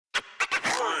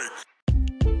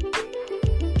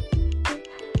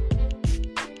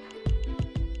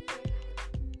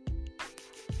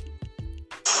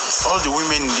All the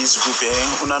women in this group,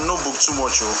 una no book too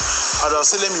much. And I'll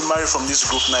say, let me marry from this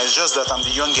group now. It's just that I'm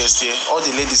the youngest here. All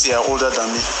the ladies here are older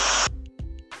than me.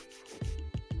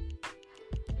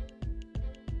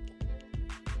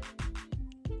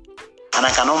 And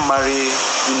I cannot marry,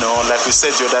 like we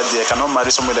said the other day, I cannot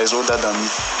marry somebody that is older than me.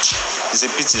 It's a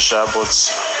pity, but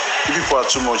you people are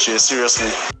too much here,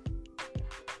 seriously.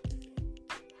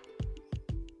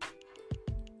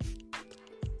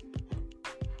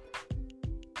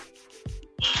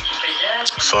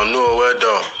 So no,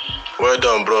 well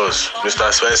done, bros.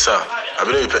 Mr. Spencer. I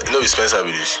believe no Spencer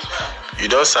with this. You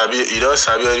don't sabi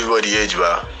everybody age,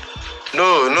 ba?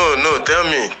 No. Tell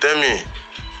me.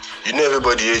 You know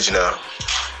everybody age now.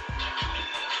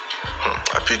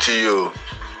 I pity you.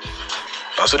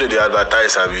 That's what they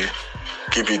advertise, Abi.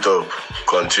 Keep it up.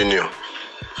 Continue.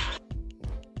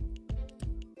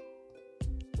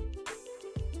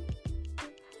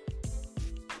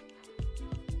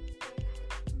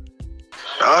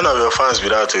 One of your fans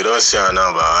without you don't see her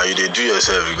now, but you do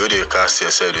yourself, you go to cast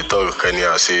yourself, they talk with Kenny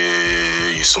and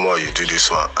say you small, you do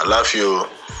this one. I love you.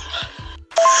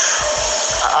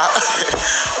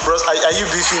 Bros, are you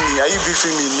beefing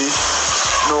me?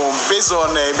 No, based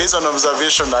on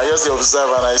observation, I just observe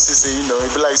and I see,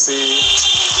 it be like say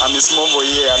I'm a small boy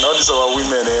here and all these other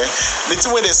women. The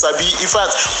thing when they sabi, in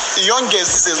fact, the young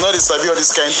girls these days not they sabi all these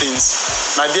kind of things.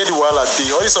 Now they the while at day.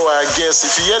 All these other girls,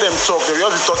 if you hear them talk, they will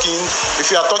be talking.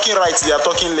 If you are talking right, they are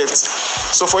talking left.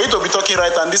 So for you to be talking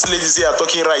right and these ladies here are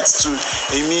talking right too,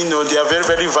 I mean, they are very,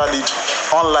 very valid.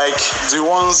 Unlike the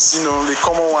ones, the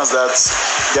common ones that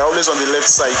they are always on the left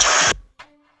side.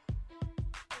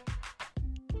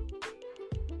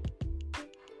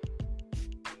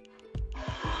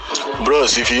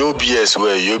 Bros, if you OBS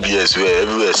well,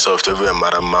 everywhere soft, everywhere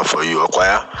marama for you,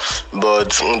 acquire. But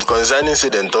concerning say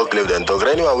then talk left, then talk.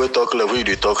 Anyone will talk left,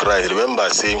 you talk right. Remember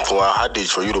saying for a hard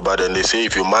age for you to bad, and they say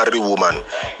if you marry woman,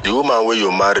 the woman where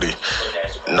you marry,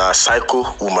 na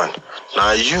psycho woman.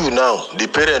 Now you now, the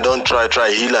parent don't try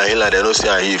heal, they don't say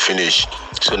and he finish.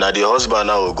 So now the husband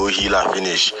now will go heal and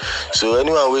finish. So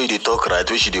anyone where they talk right,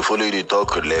 which they follow you, they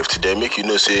talk left, they make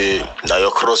say now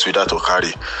your cross without to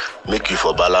carry, make you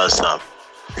for balance now.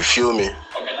 You feel me?